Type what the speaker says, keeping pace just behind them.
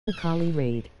KingCali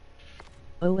raid.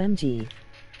 OMG.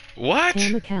 What?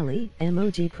 KingCali,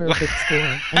 emoji perfect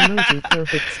score, emoji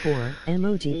perfect score,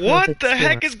 emoji perfect What the score.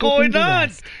 heck is Skipping going the on?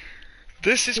 rest.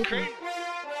 This is crazy.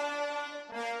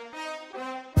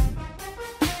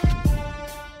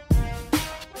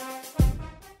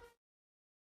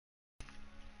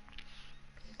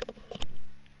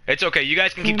 It's okay, you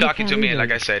guys can keep talking to me, and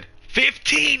like I said,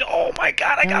 15! Oh my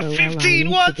god, I got 15!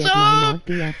 What's to get up? My mod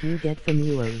BF you get from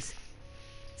UOs.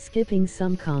 Skipping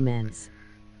some comments.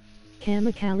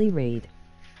 KingCali raid.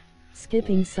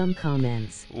 Skipping some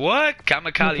comments. What?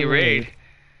 KingCali raid?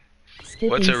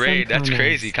 What's a raid? That's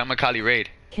crazy. KingCali raid.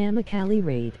 KingCali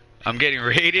raid. I'm getting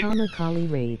raided?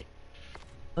 KingCali raid.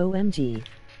 OMG.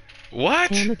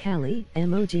 What? KingCali,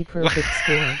 emoji perfect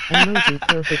score, emoji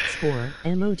perfect score,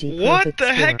 emoji perfect What the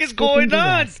score. heck is Skipping going the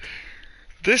on? rest.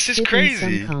 This is Skipping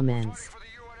crazy. some comments.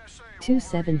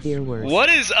 27 viewers. What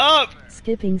is up?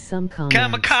 Skipping some comments.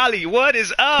 KingCali, what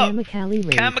is up? KingCali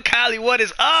raid. KingCali, what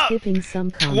is up? Skipping some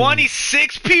comments.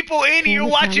 26 people in here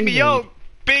watching me, yo. raid.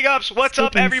 Big ups. What's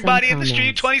up, Skipping everybody some in the stream?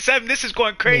 comments. 27. This is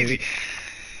going crazy. Raid.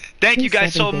 Thank you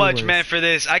guys so 27 much, viewers. man, for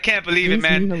this. I can't believe it, These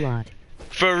man. mean a lot.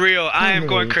 For real, I am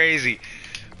going Raid. crazy.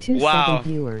 27 Wow.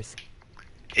 viewers.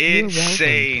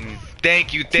 Insane.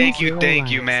 Thank you, thank you, thank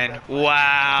you, man.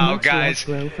 Wow, Much guys.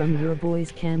 love, bro, from your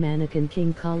boys Cam Anakin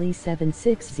KingCali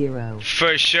 760.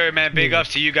 For sure, man. Big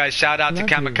ups to you guys. Shout out to Love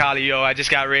you. KingCali, yo. I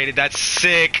just got rated. That's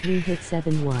sick. We hit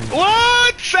 7-1.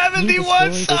 What? You 71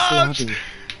 destroyed this subs. lobby.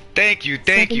 Thank you,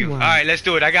 thank you. 7-1. All right, let's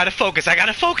do it. I gotta focus. I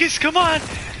gotta focus. Come on.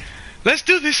 Let's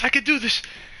do this. I can do this.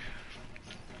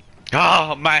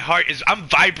 Oh, my heart is. I'm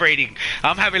vibrating.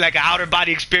 I'm having like an outer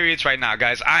body experience right now,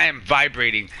 guys. I am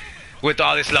vibrating with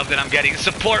all this love that I'm getting.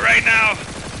 Support right now.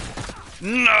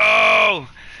 No.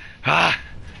 Ah.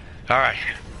 All right.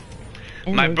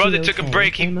 My Emoji brother took a okay,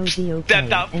 break. He emoji okay,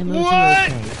 stepped out. emoji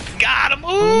What? okay. Got him.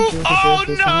 Ooh. Azuka Oh does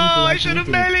this no. on I Black should have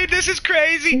Widow. meleeed. This is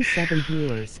crazy. 27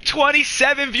 viewers.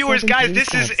 27 viewers, guys. 17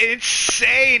 This is subs.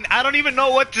 insane. I don't even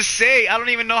know what to say. I don't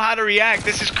even know how to react.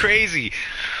 This is crazy.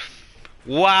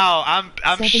 Wow, I'm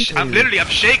shaking. I'm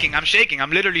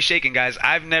literally shaking, guys.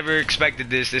 I've never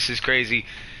expected this. This is crazy.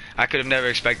 I could have never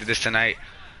expected this tonight.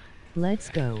 Let's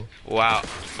go. Wow.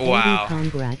 Baby, Wow.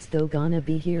 congrats though, gonna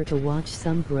be here to watch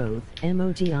some growth.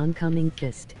 Emoji oncoming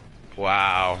fist.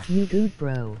 Wow. You good,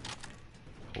 bro.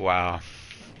 Wow.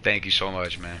 Thank you so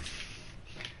much, man.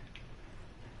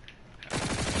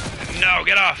 No,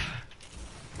 get off.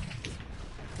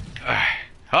 Alright.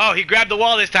 Oh, he grabbed the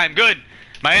wall this time. Good.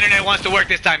 My internet wants to work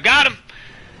this time. Got him.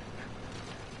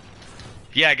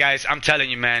 Yeah, guys, I'm telling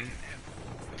you, man.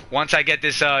 Once I get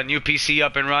this new PC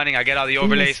up and running, I get all the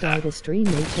overlays. Start a stream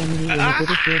HMU in a bit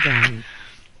if you're down.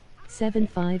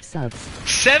 75 subs.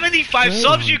 75 Go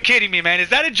subs? on. You kidding me, man? Is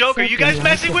that a joke? Are you guys Second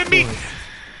messing like, with me? of course.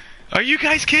 Are you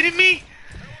guys kidding me?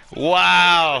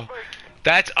 Wow.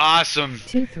 That's awesome.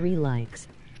 2-3 likes.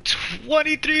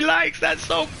 23 likes. That's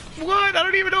so what? I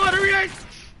don't even know how to react.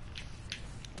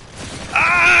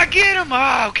 Ah, get him.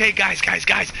 Ah, okay, guys.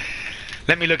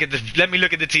 Let me look at the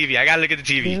TV. I gotta look at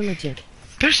the They're TV. legit.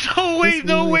 There's no way, This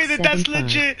one that looks that's 7-5.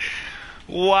 legit.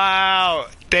 Wow.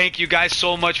 Thank you guys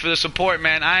so much for the support,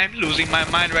 man. I'm losing my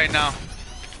mind right now.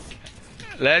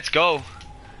 Let's go.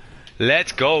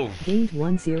 Let's go. Gained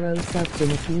 10 subs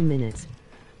in a few minutes.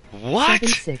 What?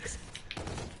 76.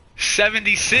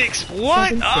 76? What?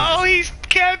 76. Oh, he's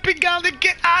camping out to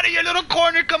get out of your little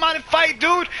corner. Come on and fight,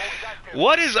 dude.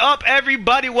 What is up,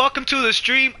 everybody? Welcome to the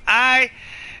stream. I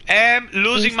am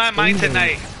losing my mind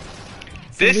tonight.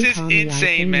 This is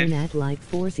insane, man. At like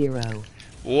 4-0.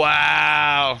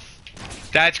 Wow.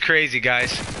 That's crazy,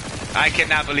 guys. I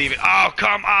cannot believe it. Oh,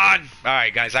 come on. All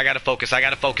right, guys. I got to focus.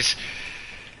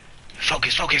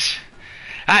 Focus.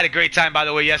 I had a great time, by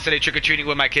the way, yesterday trick-or-treating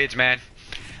with my kids, man.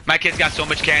 My kids got so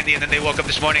much candy, and then they woke up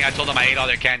this morning. I told them I ate all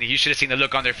their candy. You should have seen the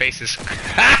look on their faces.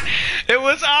 It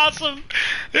was awesome.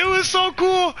 It was so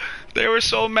cool. They were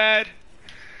so mad.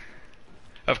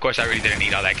 Of course, I really didn't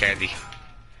eat all that candy.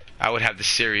 I would have the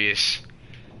serious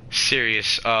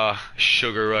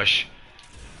sugar rush.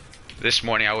 This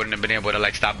morning, I wouldn't have been able to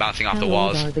like stop bouncing off the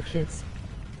walls. How old are the kids?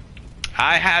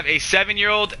 I have a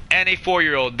 7-year-old and a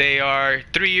 4-year-old. They are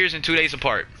 3 years and 2 days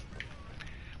apart.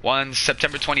 One's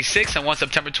September 26th and one's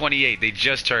September 28th. They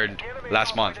just turned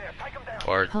last month.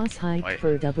 Or Pause hype wait.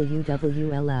 for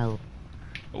WWLL.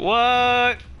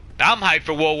 What? I'm hyped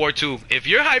for World War II. If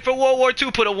you're hyped for World War II,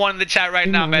 put a 1 in the chat right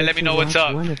now, man. Let me know what's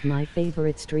up. One of my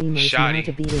favorite streamers Shoddy. now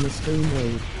to be in a stream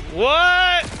raid.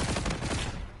 What?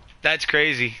 That's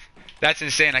crazy. That's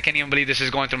insane. I can't even believe this is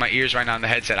going through my ears right now in the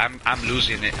headset. I'm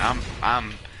losing it.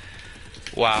 I'm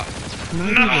wow.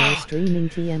 No. Streaming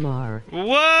TMR.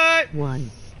 What?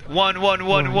 1.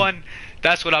 1.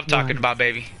 That's what I'm talking about,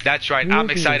 baby. That's right. I'm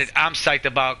excited. I'm psyched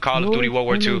about Call of Duty World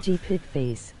War II. Pit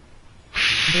face.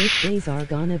 Birthdays are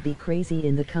gonna be crazy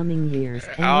in the coming years.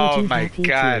 Oh my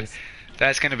god. Tears.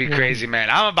 That's gonna be crazy, man.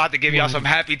 I'm about to give y'all some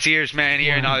happy tears, man,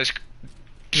 hearing all this.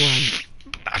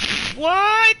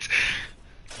 What?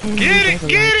 Get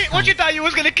it! What you thought you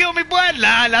was gonna kill me, boy?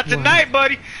 Nah, not tonight,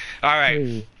 buddy.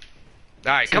 Alright.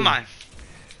 Alright, come on.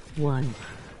 1.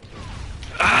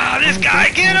 Ah, this guy,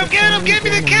 get him, give me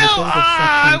the kill!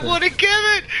 Ah, I wanna give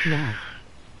it! Nah.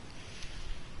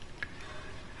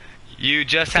 You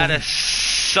just had a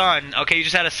son. Okay, you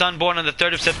just had a son born on the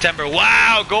 3rd of September.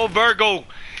 Wow, go Virgo.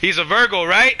 He's a Virgo,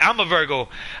 right? I'm a Virgo.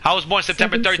 I was born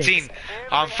September 13th.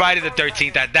 On Friday the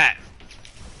 13th at that.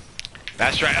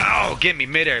 That's right. Oh, give me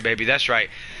midair, baby. That's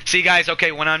right. See, guys,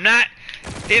 okay, when I'm not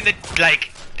in the,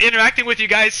 like, interacting with you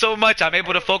guys so much, I'm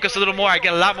able to focus a little more. I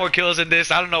get a lot more kills in this.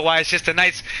 I don't know why. It's just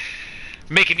tonight's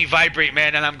making me vibrate,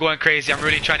 man, and I'm going crazy. I'm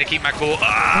really trying to keep my cool.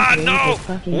 Ah, no!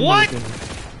 What?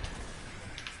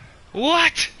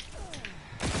 What?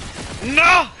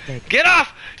 No! Get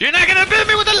off! You're not gonna beat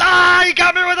me with a lie! You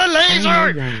got me with a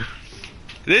laser!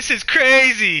 This is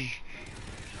crazy!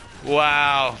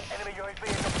 Wow.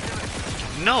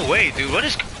 No way, dude. What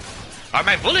is... Are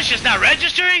my bullets just not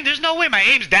registering? There's no way my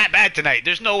aim's that bad tonight.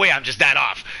 There's no way I'm just that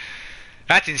off.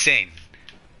 That's insane.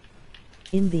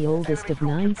 In the oldest of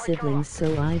 9 siblings,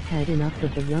 so I've had enough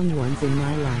of the young ones in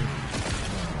my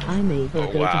life. I'm a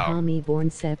Virgo to Hami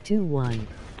born Sep 2-1.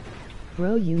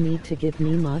 Bro, you need to give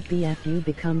me mod BF, you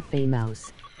become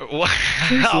famous. Oh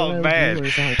man.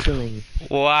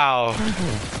 Wow.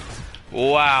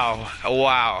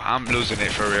 Wow. I'm losing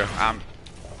it for real.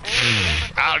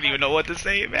 I don't even know what to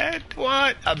say, man.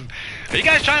 What? Are you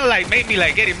guys trying to like make me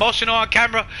like get emotional on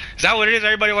camera? Is that what it is?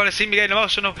 Everybody want to see me get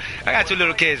emotional? I got 2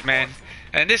 little kids, man.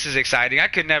 And this is exciting. I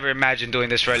could never imagine doing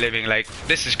this for a living. Like,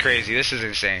 this is crazy. This is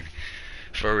insane.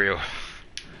 For real.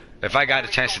 If I got a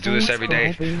chance to do this every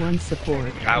day,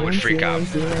 I would freak out.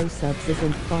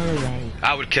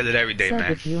 I would kill it every day,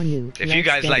 man. If you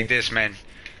guys like this, man,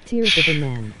 Tears of a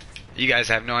man. You guys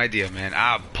have no idea, man.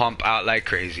 I'll pump out like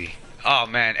crazy. Oh,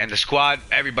 man, and the squad,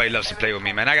 everybody loves to play with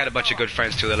me, man. I got a bunch of good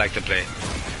friends, too, that like to play.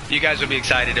 You guys will be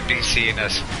excited to be seeing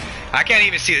us. I can't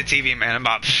even see the TV, man. I'm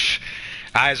about...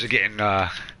 eyes are getting,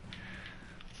 get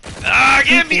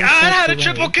me! I had a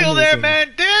triple kill there,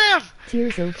 man! Damn!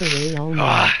 Tears over all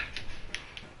night.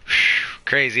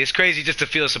 Crazy. It's crazy just to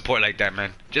feel support like that,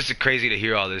 man. Just crazy to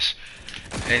hear all this.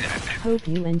 And hope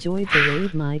you enjoyed the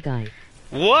raid, my guy.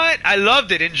 What? I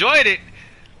loved it. Enjoyed it.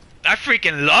 I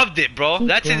freaking loved it, bro.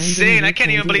 That's insane. I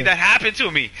can't even believe that happened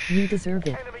to me. You deserve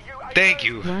it. Thank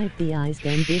you. Wipe the eyes,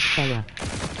 then, big fella.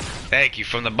 Thank you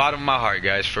from the bottom of my heart,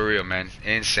 guys. For real, man.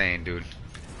 Insane, dude.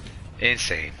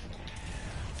 Insane.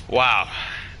 Wow.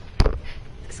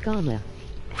 Skama.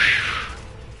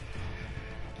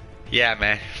 Yeah,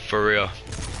 man. For real.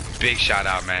 Big shout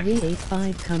out, man.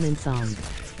 385 coming song.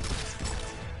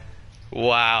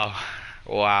 Wow.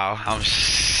 Wow. I'm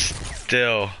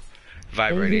still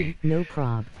vibrating. No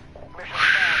prob.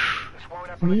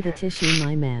 Need a tissue,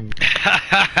 my man.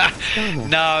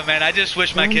 No, man. I just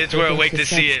wish my kids were awake to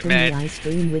see it, man. I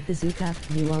stream with the Azuka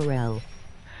URL.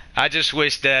 I just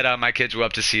wish that my kids were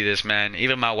up to see this, man.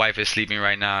 Even my wife is sleeping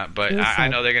right now, but I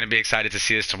know they're going to be excited to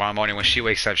see this tomorrow morning. When she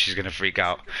wakes up, she's going to freak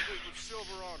out.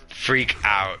 Freak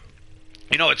out.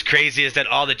 You know what's crazy is that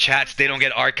all the chats, they don't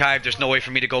get archived. There's no way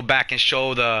for me to go back and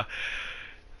show the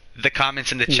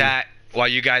comments in the chat while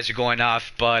you guys are going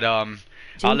off, but I'll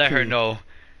let her know.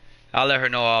 I'll let her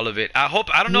know all of it. I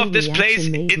don't know if this plays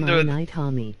in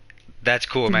the... That's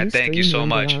cool, man. Thank you so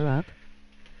much.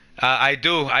 I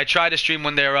do. I try to stream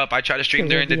when they're up. I try to stream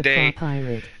during the day.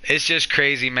 It's just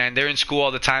crazy, man. They're in school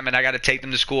all the time, and I got to take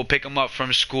them to school, pick them up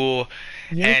from school,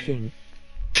 and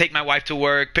take my wife to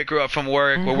work, pick her up from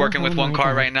work. We're working with one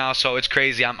car right now, so it's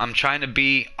crazy. I'm trying to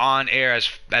be on air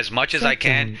as much as I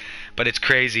can, but it's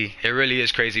crazy. It really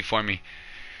is crazy for me.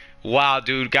 Wow,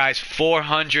 dude, guys,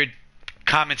 400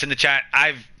 comments in the chat.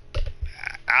 I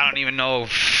don't even know.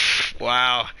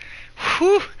 Wow.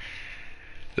 Whew.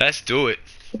 Let's do it.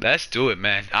 Let's do it,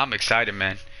 man. I'm excited,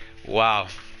 man. Wow.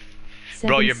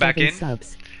 Bro, you're back in?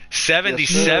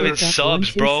 77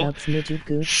 subs, bro.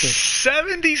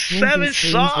 77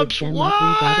 subs.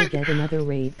 What? Gotta get another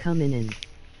raid coming in.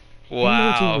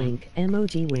 Wow. Emoji wink.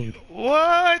 Emoji wink.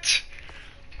 What?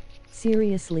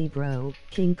 Seriously, bro.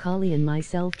 KingCali and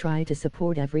myself try to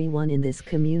support everyone in this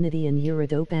community, and you're a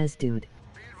dope-ass dude.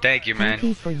 Thank you, man.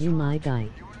 Happy for you, my guy.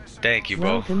 Thank you,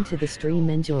 bro. Welcome to the stream.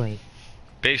 Enjoy.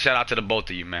 Big shout out to the both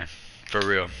of you, man. For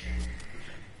real.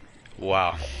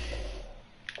 Wow.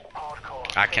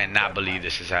 I cannot believe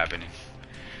this is happening.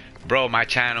 Bro, my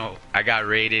channel, I got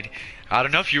raided. I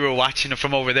don't know if you were watching it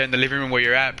from over there in the living room where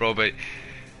you're at, bro, but...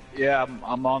 Yeah,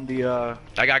 I'm on the,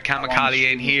 I got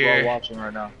KingCali in here. Watching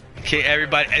right now. Okay,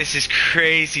 everybody, this is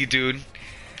crazy, dude.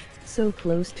 So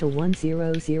close to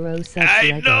 100 subs.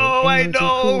 I know, I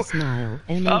know. Cool smile.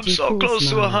 I'm so cool close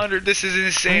smile. to 100. This is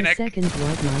insane. Second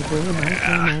what my bro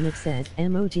Manic said.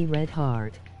 Emoji red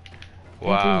heart.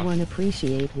 Wow. Everyone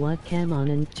appreciate what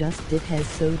Camonan just did has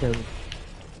so dope.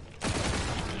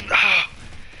 Oh,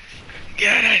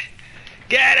 get it!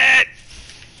 Get it!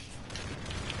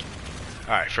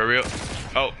 Alright, for real.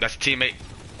 Oh, that's a teammate.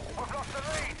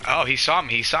 Oh, he saw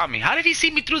me. He saw me. How did he see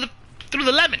me through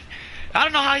the lemon? I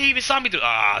don't know how he even saw me through.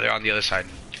 Ah, they're on the other side.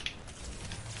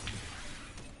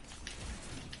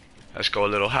 Let's go a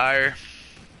little higher.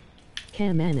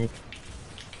 Camonan.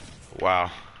 Wow.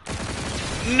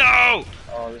 No!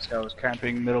 Oh, this guy was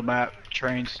camping middle map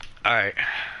trains. Alright.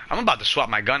 I'm about to swap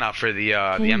my gun out for the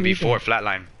MV4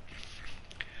 flatline.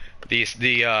 The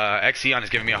Xeon is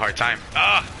giving me a hard time.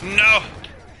 Ah, no!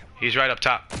 He's right up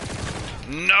top.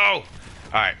 No!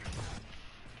 Alright.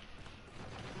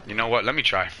 You know what? Let me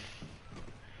try.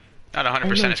 Not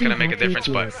 100% it's gonna make a difference,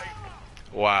 but...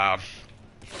 Wow.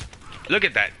 Look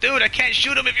at that. Dude, I can't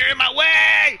shoot him if you're in my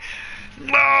way!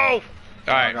 No!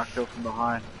 Alright. I got killed from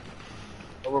behind.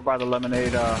 Over by the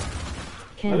lemonade,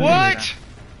 What?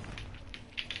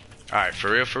 Alright,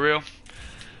 for real, for real.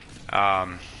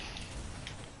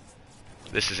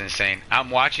 This is insane.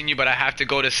 I'm watching you, but I have to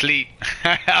go to sleep.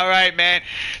 Alright, man.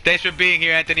 Thanks for being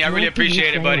here, Anthony. I really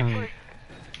appreciate it, buddy.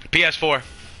 PS4.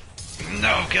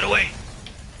 No, get away.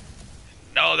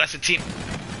 No, that's a team.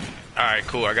 Alright,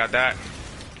 cool. I got that.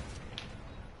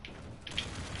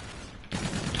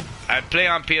 I play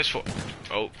on PS4.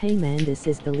 Oh. Hey man, this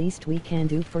is the least we can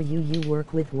do for you. You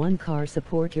work with one car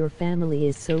support. Your family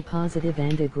is so positive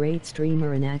and a great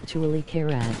streamer and actually care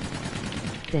at.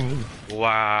 Dang.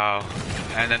 Wow.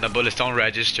 And then the bullets don't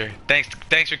register.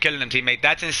 Thanks for killing them, teammate.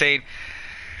 That's insane.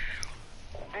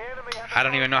 I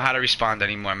don't even know how to respond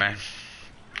anymore, man.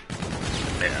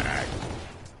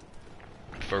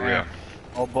 For real.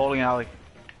 Oh, bowling alley.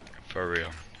 For real.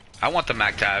 I want the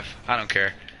MacTav. I don't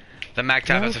care. The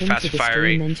MacTav has a faster fire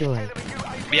rate. Enjoy.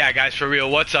 Yeah, guys, for real.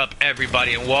 What's up,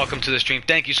 everybody, and welcome to the stream.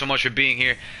 Thank you so much for being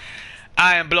here.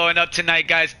 I am blowing up tonight,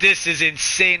 guys. This is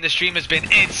insane. The stream has been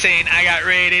insane. I got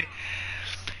raided,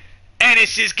 and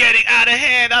it's just getting out of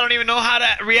hand. I don't even know how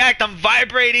to react. I'm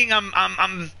vibrating.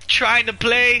 I'm trying to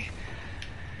play.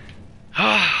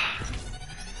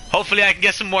 Hopefully, I can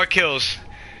get some more kills.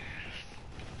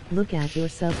 Look at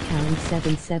yourself, count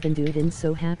 7-7, dude, and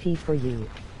so happy for you.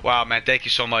 Wow, man, thank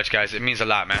you so much, guys. It means a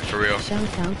lot, man, for real.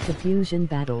 Shout out to Fusion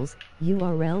Battles,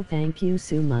 URL, thank you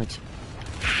so much.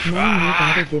 Man, you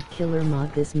gotta give Killer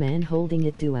Mod this man holding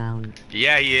it down.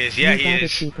 Yeah, he is. Yeah, he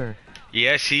is. Keeper.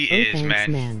 Yes, he is, thanks,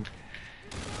 man.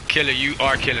 Killer, you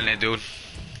are killing it, dude.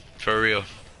 For real.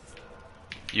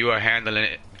 You are handling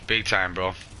it big time,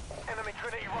 bro.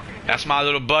 That's my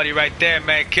little buddy right there,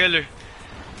 man. Killer.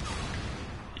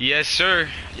 Yes, sir.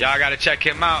 Y'all gotta check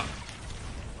him out.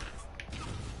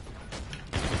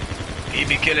 He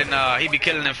be killing in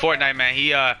Fortnite, man.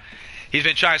 He's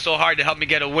been trying so hard to help me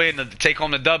get a win, to take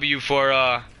home the W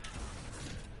for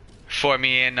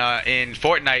me in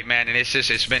Fortnite, man. And it's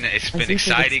been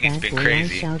exciting. It's been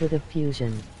crazy. Shouted of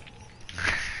Fusion.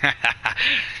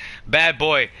 Bad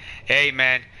boy. Hey,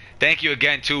 man. Thank you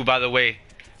again too, by the way,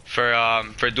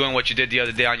 for doing what you did the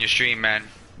other day on your stream, man.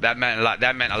 That meant a lot.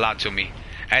 That meant a lot to me.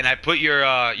 And I put your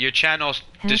channel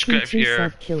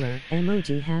description. Killer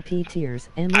emoji, happy tears.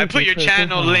 Emoji, I put your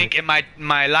channel link in my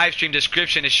live stream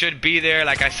description. It should be there,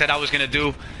 like I said I was gonna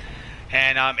do.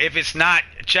 And if it's not,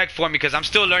 check for me, because I'm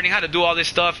still learning how to do all this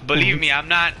stuff. Believe me, I'm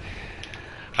not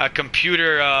a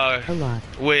computer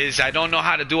whiz. I don't know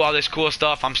how to do all this cool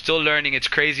stuff. I'm still learning. It's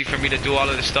crazy for me to do all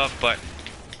of this stuff, but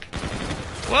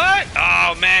what?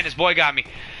 Oh man, this boy got me.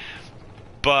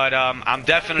 But I'm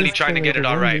definitely trying to get it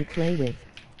all right.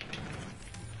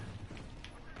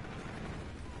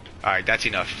 Alright, that's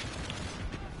enough.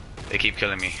 They keep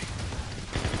killing me.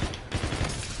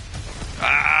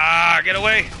 Ah, get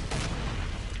away!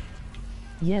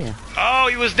 Yeah. Oh,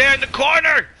 he was there in the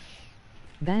corner!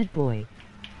 Bad boy.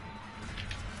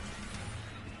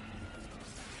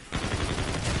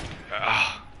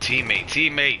 Oh,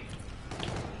 teammate.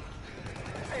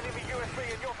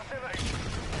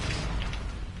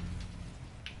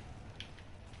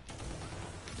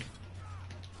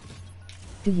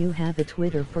 Do you have a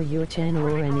Twitter for your channel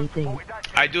or anything?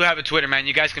 I do have a Twitter, man.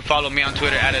 You guys can follow me on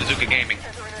Twitter at Azuka Gaming.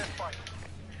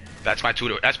 That's my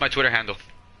Twitter. That's my Twitter handle.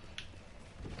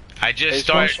 I just Hey,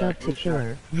 started. What's up to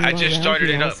Killer? I just started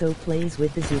it up. Also plays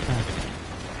with Azuka.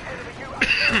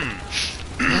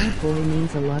 Bad boy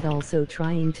means a lot. Also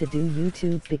trying to do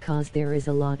YouTube because there is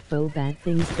a lot faux bad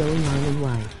things going on and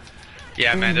why.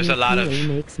 Yeah, man, there's a lot of...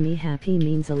 makes me happy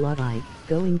means a lot. I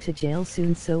going to jail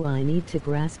soon, so I need to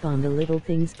grasp on the little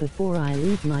things before I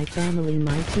leave my family,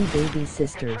 my 2 baby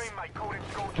sisters.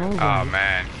 Oh,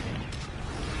 man.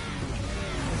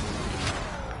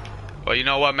 Well, you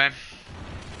know what, man?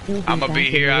 I'm gonna be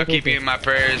here. I'll keep you in my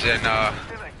prayers, and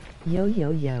yo.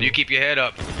 you keep your head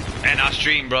up. And I'll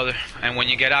stream, brother. And when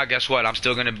you get out, guess what? I'm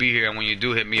still gonna be here, and when you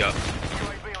do, hit me up.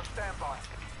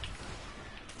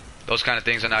 Those kind of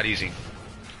things are not easy.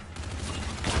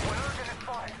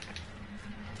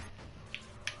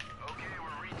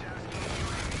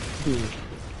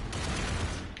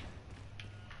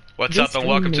 What's up, and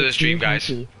welcome to the stream,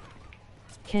 guys.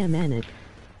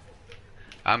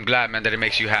 I'm glad, man, that it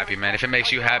makes you happy, man. If it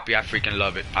makes you happy, I freaking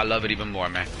love it. I love it even more,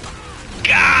 man.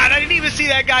 God, I didn't even see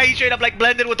that guy. He straight up like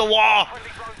blended with the wall.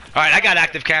 Alright, I got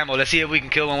active camo. Let's see if we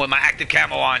can kill one with my active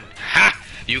camo on. Ha!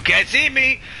 You can't see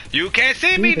me. You can't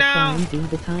see me now.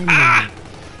 Ah!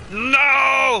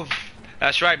 No!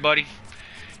 That's right, buddy.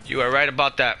 You are right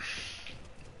about that.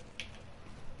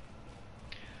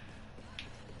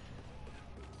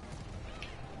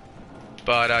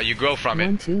 But you grow from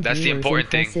it. That's the important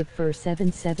thing. For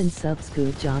 77 subs.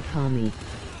 Good job, homie.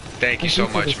 Thank you so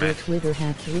much, man. Twitter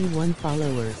have 31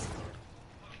 followers.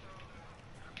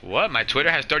 What? My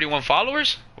Twitter has 31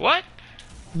 followers? What?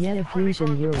 Yeah,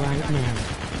 Fusion, you're right, man.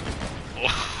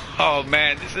 Oh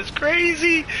man, this is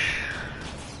crazy.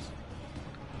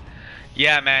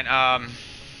 Yeah, man.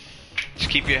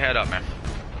 Just keep your head up, man.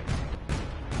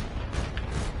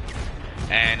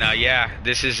 And yeah,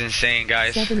 this is insane,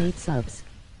 guys. 78 subs.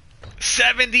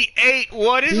 78.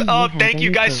 What is up? Thank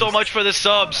you guys so much for the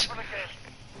subs.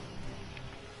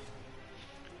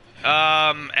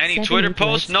 Any Twitter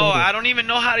posts? No, I don't even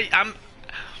know how to.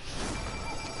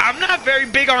 I'm not very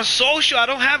big on social. I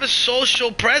don't have a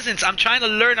social presence. I'm trying to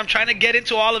learn. I'm trying to get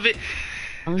into all of it.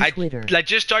 On Twitter. I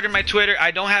just started my Twitter.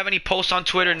 I don't have any posts on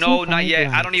Twitter. No, not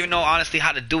yet. I don't even know honestly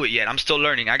how to do it yet. I'm still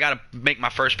learning. I gotta make my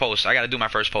first post. I gotta do my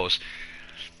first post.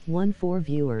 14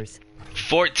 viewers.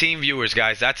 14 viewers,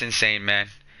 guys. That's insane, man.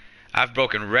 I've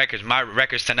broken records. My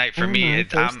records tonight for me.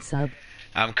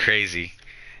 I'm crazy.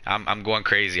 I'm going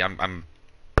crazy. I'm.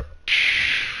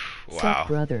 Wow. Sup,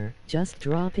 brother, just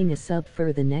dropping a sub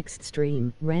for the next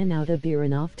stream. Ran out of beer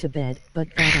and off to bed, but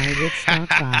thought I would stop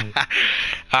by.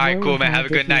 Alright, cool, man. Have a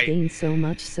good night. You gained so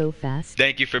much so fast.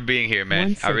 Thank you for being here,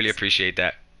 man. I really appreciate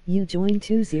that. You joined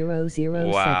 2007.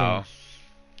 Wow.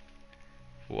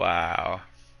 Wow.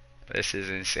 This is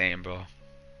insane, bro.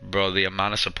 Bro, the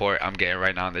amount of support I'm getting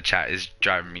right now in the chat is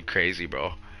driving me crazy,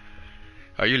 bro.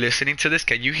 Are you listening to this?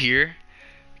 Can you hear?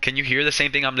 Can you hear the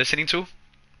same thing I'm listening to?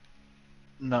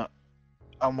 No.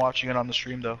 I'm watching it on the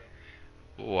stream though.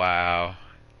 Wow.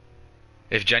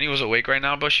 If Jenny was awake right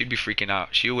now, bro, she'd be freaking out.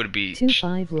 She would be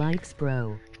 25 likes,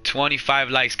 bro. 25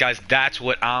 likes, guys. That's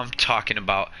what I'm talking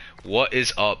about. What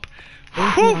is up?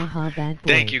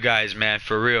 Thank you guys, man,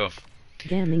 for real.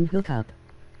 Gaming hookup.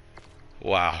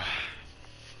 Wow.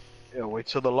 Yeah, wait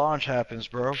till the launch happens,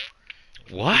 bro.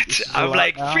 What? I'm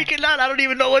like freaking out. I don't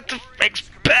even know what to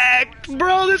expect,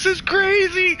 bro. This is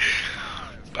crazy.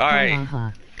 All right.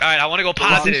 All right, I want to go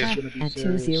positive. At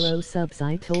 20 subs,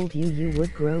 I told you you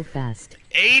would grow fast.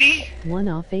 80? 1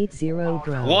 off 80,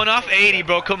 bro. 1 off 80,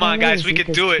 bro. Come on, guys. We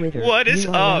can do it. Twitter. What is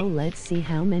up? Let's see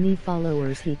how many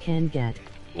followers he can get.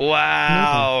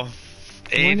 Wow.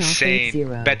 Insane.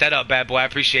 Bet that up, bad boy. I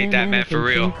appreciate that, man, for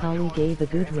real. KingCali gave a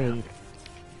good raid.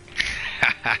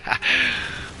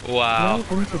 Wow.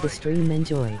 Welcome to the stream.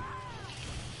 Enjoy.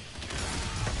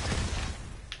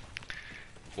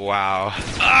 Wow.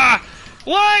 Ah!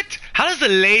 What? How does the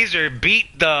laser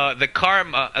beat the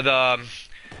karma, not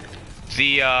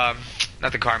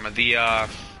the karma,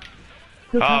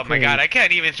 oh my god, I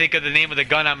can't even think of the name of the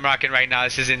gun I'm rocking right now.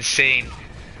 This is insane.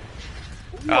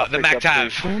 The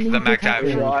MacTav. The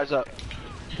MacTav. Eyes up.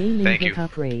 Thank you.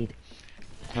 Raid.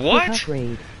 What?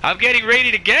 I'm getting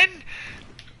raided again?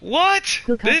 What?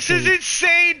 This is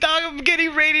insane, dog. I'm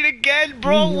getting raided again,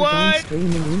 bro. What?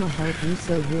 Streaming, help you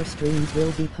so your streams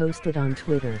will be posted on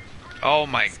Twitter. Oh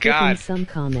my god. Some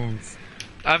comments.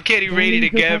 I'm getting raided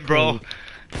again, bro.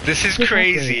 This is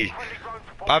crazy.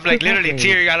 I'm like literally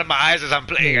tearing out of my eyes as I'm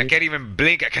playing. I can't even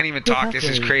blink. I can't even talk. This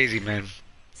is crazy, man.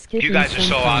 You guys are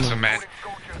so awesome, man.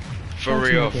 For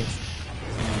real.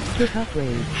 Hookup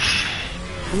raid.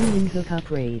 Gaming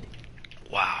hookup raid.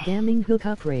 Wow. Gaming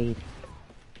hookup raid.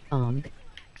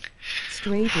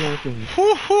 Straight lurking.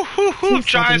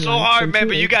 Trying so hard, man,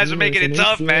 but you guys are making it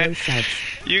tough, man.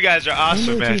 You guys are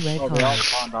awesome, man.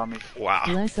 Wow.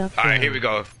 Alright, here we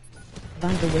go.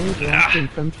 By the way, blasting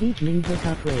from Teaching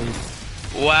Hookup Raid.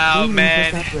 Wow,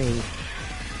 man.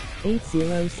 80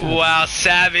 subs. Wow,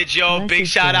 Savage, yo. Big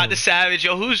shout out to Savage,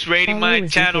 yo. Who's rating my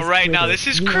channel right now? This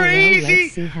is crazy.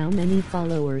 Let's see how many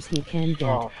followers he can get.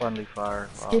 Oh, friendly fire.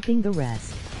 Wow. Skipping the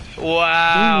rest.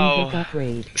 Wow.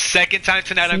 Second time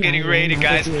tonight I'm getting raided,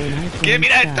 guys. Give me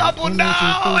that double now.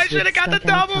 I should have got the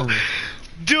double.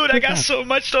 Dude, I got so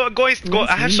much stuff going.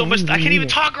 I have so much. I can't even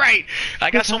talk right.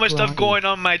 I got so much stuff going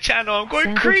on my channel. I'm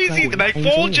going crazy. My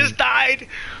phone just died.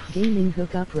 Gaming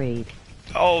hookup raid.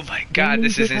 Oh my god,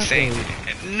 this is insane.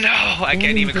 No, I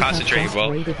can't even concentrate,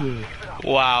 bro.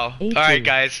 Wow. Alright,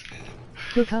 guys.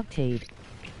 Hookup Tade.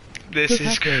 This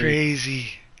is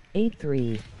crazy.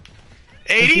 83.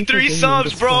 83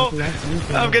 subs, bro.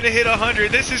 I'm gonna hit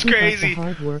 100. This is crazy.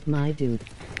 Hard work, my dude.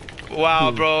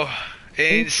 Wow, bro.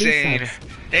 Insane.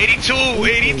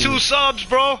 82 subs,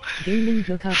 bro. Gaming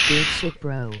hookup dude shit,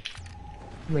 bro.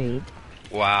 Raid.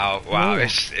 Wow,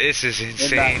 this is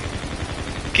insane.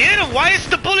 Get him! Why is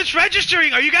the bullets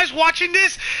registering? Are you guys watching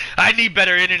this? I need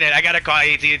better internet. I gotta call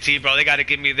AT&T, bro. They gotta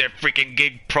give me their freaking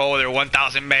Gig Pro, their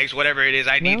 1,000 megs, whatever it is.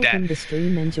 I need that. Welcome to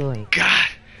stream. Enjoy. God,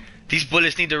 these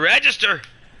bullets need to register.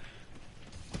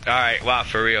 All right, wow,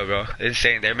 for real, bro.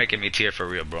 Insane. They're making me tear for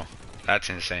real, bro. That's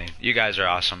insane. You guys are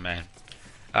awesome, man.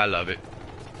 I love it.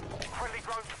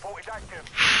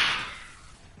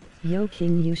 Yo,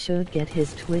 King, you should get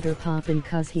his Twitter poppin'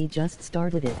 cause he just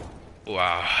started it.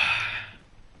 Wow.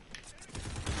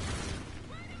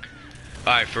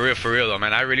 Alright, for real though,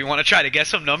 man. I really want to try to get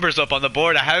some numbers up on the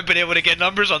board. I haven't been able to get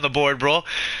numbers on the board, bro.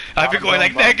 I've been going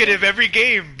like negative every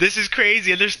game. This is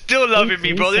crazy, and they're still loving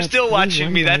me, bro. They're still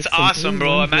watching me. That's awesome,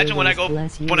 bro. Imagine when I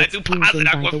do positive,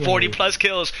 I go 40 plus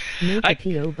kills. Make a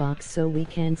PO box so we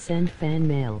can send fan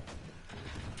mail.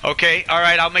 Okay,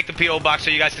 alright, I'll make the PO box so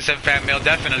you guys can send fan mail,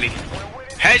 definitely.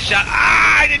 Headshot.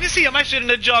 Ah, I didn't see him. I shouldn't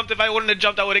have jumped. If I wouldn't have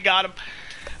jumped, I would have got him.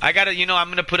 I gotta, you know, I'm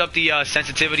gonna put up the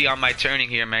sensitivity on my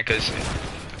turning here, man, because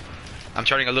I'm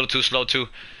turning a little too slow, too.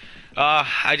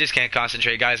 I just can't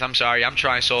concentrate, guys. I'm sorry. I'm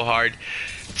trying so hard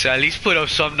to at least put up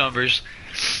some numbers.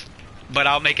 But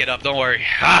I'll make it up. Don't worry.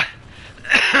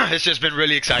 It's just been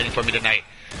really exciting for me tonight.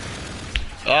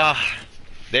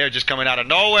 They're just coming out of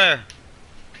nowhere.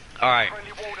 Alright.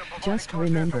 Just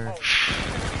remember.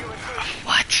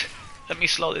 What? Let me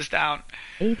slow this down.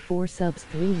 84 subs,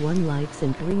 31 likes,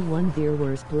 and 31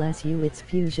 viewers. Bless you. It's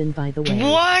fusion, by the way.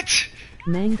 What?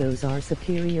 Mangoes are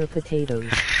superior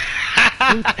potatoes.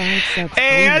 85 subs,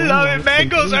 hey, I love it.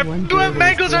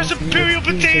 Mangoes are superior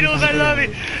potatoes. I love it.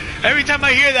 Every time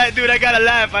I hear that, dude, I gotta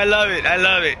laugh. I love it. I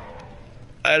love it.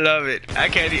 I love it. I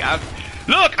can't.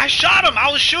 Look, I shot him.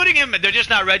 I was shooting him. They're just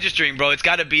not registering, bro. It's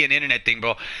gotta be an internet thing,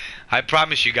 bro. I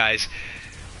promise you guys.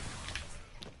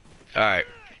 All right.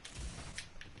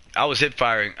 I was hip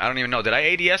firing. I don't even know. Did I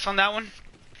ADS on that one?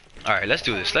 Alright, let's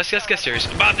do this. Let's just get serious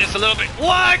about this a little bit.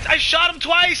 What? I shot him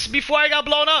twice before I got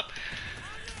blown up.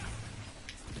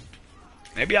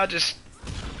 Maybe I'll just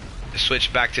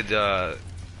switch back to the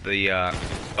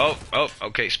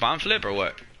okay, spawn flip or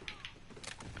what?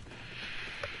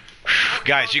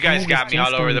 Guys, you guys got me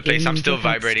all over the place. I'm still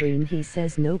vibrating. He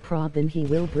says no problem. He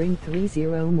will bring 30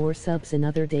 more subs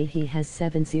another day. He has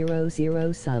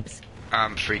 700 subs.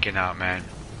 I'm freaking out, man.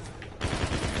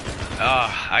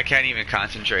 Oh, I can't even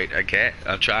concentrate. I can't.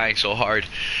 I'm trying so hard.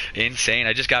 Insane.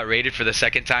 I just got raided for the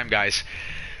second time, guys.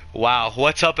 Wow.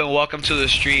 What's up and welcome to the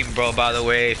stream, bro, by the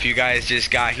way. If you guys just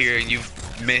got here and you've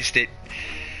missed it.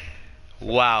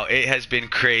 Wow. It has been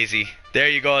crazy. There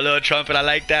you go, a little trumpet. I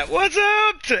like that. What's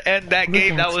up? To end that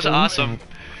game, that was awesome.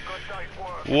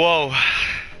 Whoa.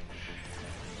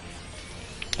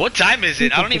 What time is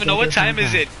it? I don't even know what time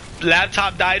is it.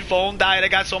 Laptop died, phone died. I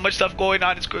got so much stuff going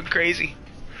on. It's going crazy.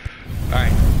 All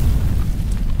right.